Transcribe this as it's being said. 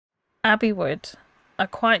Abbey Wood, a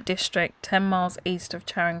quiet district 10 miles east of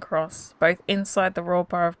Charing Cross, both inside the Royal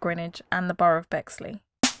Borough of Greenwich and the Borough of Bexley.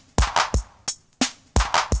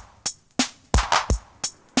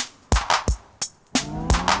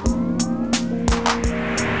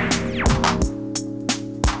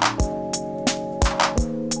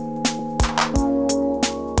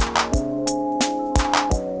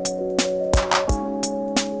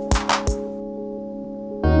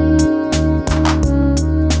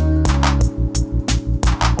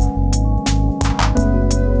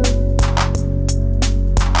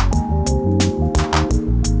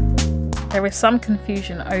 There is some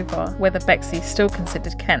confusion over whether Bexley is still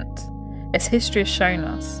considered Kent. As history has shown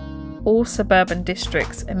us, all suburban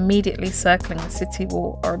districts immediately circling the city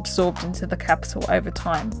wall are absorbed into the capital over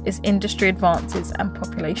time as industry advances and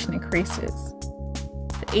population increases.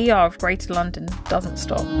 The ER of Greater London doesn't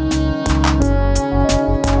stop.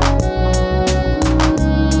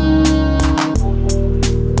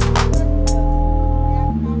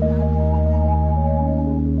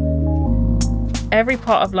 Every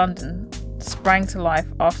part of London sprang to life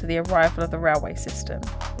after the arrival of the railway system.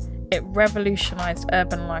 It revolutionised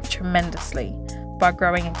urban life tremendously by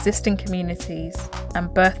growing existing communities and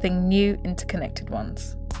birthing new interconnected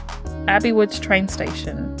ones. Abbey Wood's train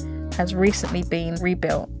station has recently been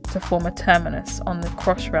rebuilt to form a terminus on the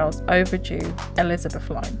Crossrail's overdue Elizabeth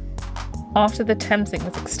line. After the Thameslink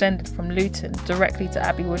was extended from Luton directly to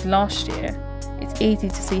Abbey Wood last year, it's easy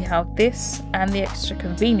to see how this and the extra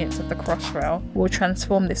convenience of the Crossrail will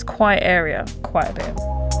transform this quiet area quite a bit.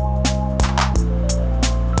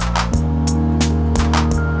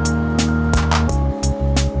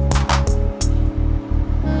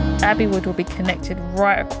 Abbey Wood will be connected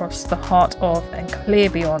right across the heart of and clear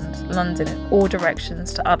beyond London in all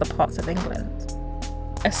directions to other parts of England.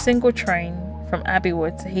 A single train from Abbey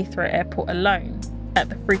Wood to Heathrow Airport alone, at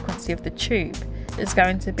the frequency of the tube, is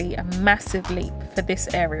going to be a massive leap for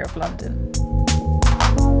this area of London.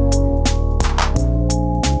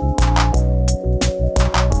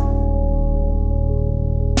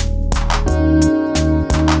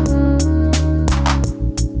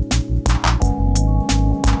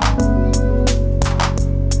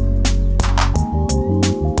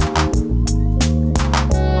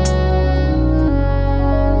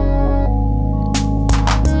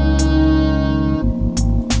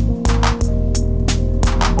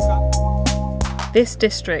 This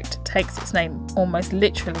district takes its name almost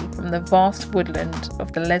literally from the vast woodland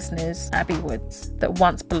of the Lesnia's Abbey Woods that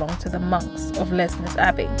once belonged to the monks of Lesnia's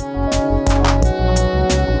Abbey.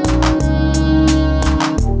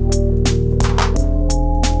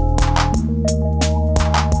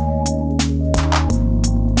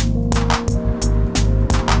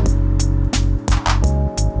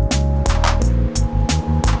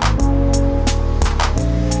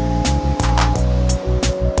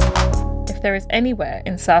 If there is anywhere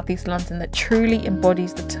in southeast London that truly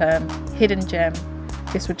embodies the term hidden gem,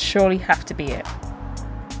 this would surely have to be it.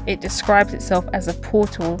 It describes itself as a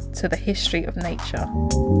portal to the history of nature.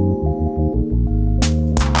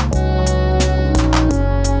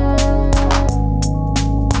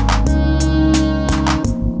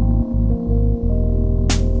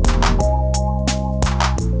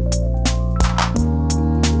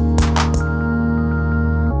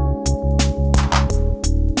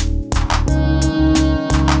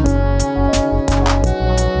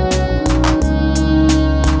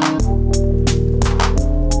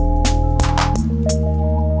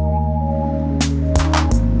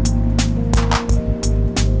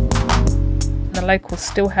 Locals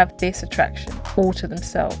still have this attraction all to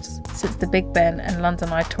themselves, since the Big Ben and London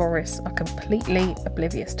Eye tourists are completely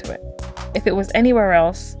oblivious to it. If it was anywhere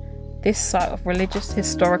else, this site of religious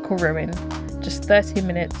historical ruin, just 30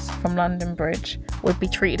 minutes from London Bridge, would be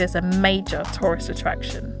treated as a major tourist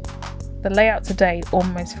attraction. The layout today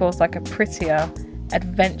almost feels like a prettier,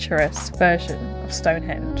 adventurous version of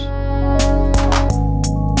Stonehenge.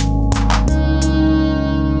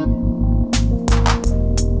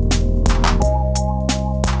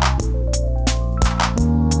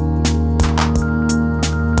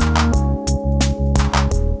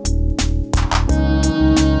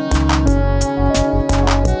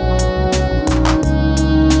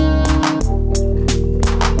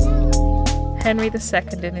 Henry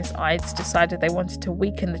II and his Ides decided they wanted to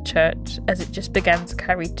weaken the church as it just began to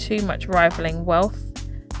carry too much rivaling wealth,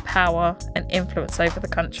 power and influence over the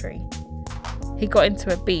country. He got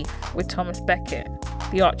into a beef with Thomas Becket,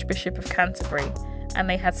 the Archbishop of Canterbury, and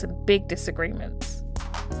they had some big disagreements.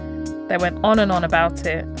 They went on and on about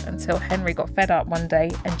it until Henry got fed up one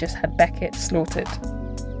day and just had Becket slaughtered.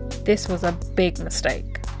 This was a big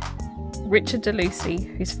mistake. Richard de Lucy,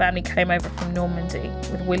 whose family came over from Normandy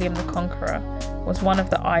with William the Conqueror, was one of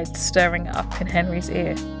the ides stirring it up in Henry's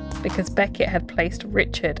ear, because Becket had placed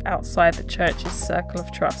Richard outside the church's circle of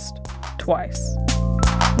trust twice.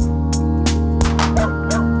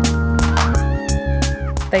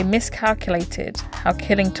 They miscalculated how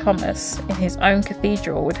killing Thomas in his own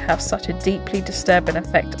cathedral would have such a deeply disturbing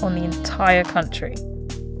effect on the entire country.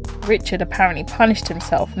 Richard apparently punished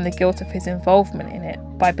himself from the guilt of his involvement in it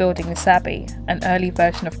by building this abbey, an early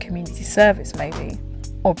version of community service maybe,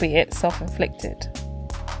 albeit self-inflicted.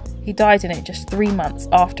 He died in it just 3 months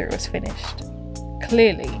after it was finished.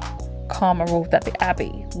 Clearly, karma ruled that the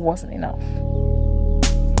abbey wasn't enough.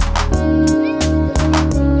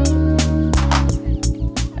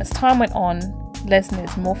 As time went on, Lesnes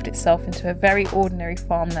morphed itself into a very ordinary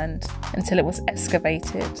farmland until it was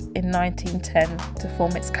excavated in 1910 to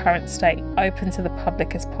form its current state, open to the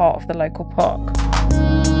public as part of the local park.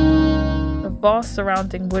 The vast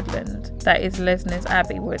surrounding woodland that is Lesnes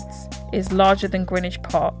Abbey Woods is larger than Greenwich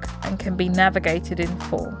Park and can be navigated in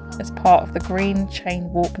full as part of the Green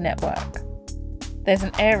Chain Walk network. There's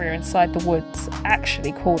an area inside the woods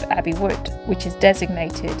actually called Abbey Wood, which is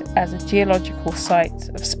designated as a geological site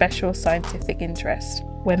of special scientific interest,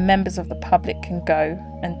 where members of the public can go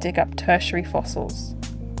and dig up tertiary fossils.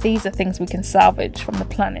 These are things we can salvage from the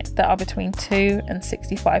planet that are between 2 and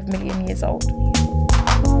 65 million years old.